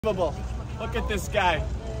Look at this guy.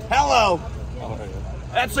 Hello.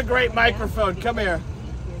 That's a great microphone. Come here.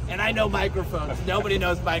 And I know microphones. Nobody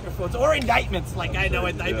knows microphones. Or indictments. Like I know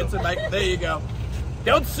indictments and there you go.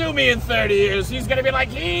 Don't sue me in 30 years. He's going to be like,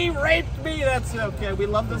 he raped me. That's okay. We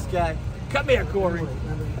love this guy. Come here, Corey.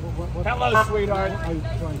 Hello, sweetheart.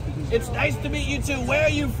 It's nice to meet you too. Where are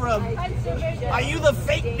you from? Are you the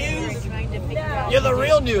fake news? You're the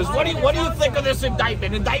real news. What do you think of this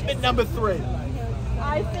indictment? Indictment number 3.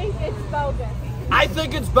 I think it's bogus. I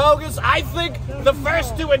think it's bogus. I think the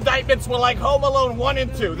first 2 indictments were like Home Alone 1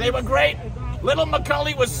 and 2. They were great. Little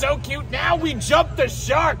Macaulay was so cute. Now we jumped the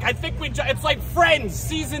shark. I think it's like Friends,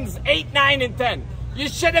 seasons 8, 9, and 10. You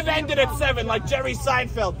should have ended at 7 like Jerry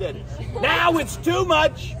Seinfeld did. Now it's too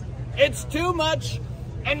much. It's too much.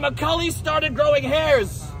 And Macaulay started growing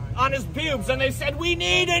hairs on his pubes, and they said, we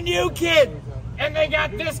need a new kid. And they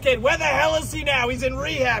got this kid. Where the hell is he now? He's in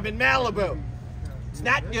rehab in Malibu. It's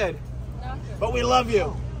not good, but we love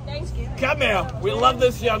you. Thank you. Come here. We love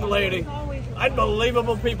this young lady.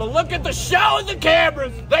 Unbelievable people. Look at the show of the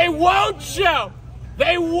cameras. They won't show.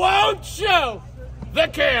 They won't show the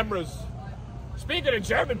cameras. Speaking of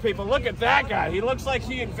German people, look at that guy. He looks like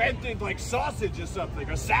he invented like sausage or something,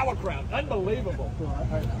 or sauerkraut. Unbelievable.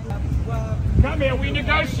 Come here. We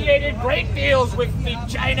negotiated great deals with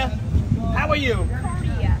China. How are you?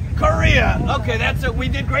 Korea. Okay, that's it. We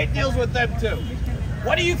did great deals with them too.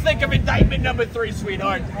 What do you think of indictment number 3,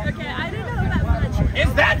 sweetheart? Okay, I don't know that much.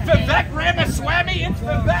 Is that Vivek Ramaswamy? It's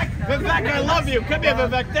Vivek. Vivek, I love you. Come here,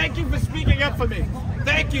 Vivek. Thank you for speaking up for me.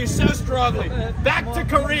 Thank you so strongly. Back to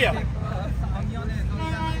Korea. It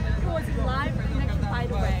was a live connection, by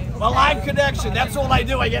the way. A live connection. That's all I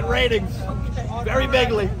do. I get ratings. Very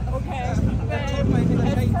bigly. Okay. As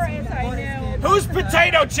far as I know. Whose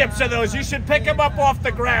potato chips are those? You should pick them up off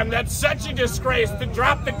the ground. That's such a disgrace to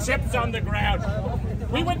drop the chips on the ground.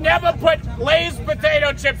 We would never put Lay's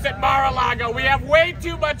potato chips at Mar-a-Lago. We have way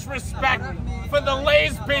too much respect for the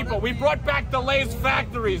Lay's people. We brought back the Lay's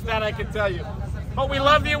factories, that I can tell you. But we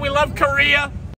love you. We love Korea.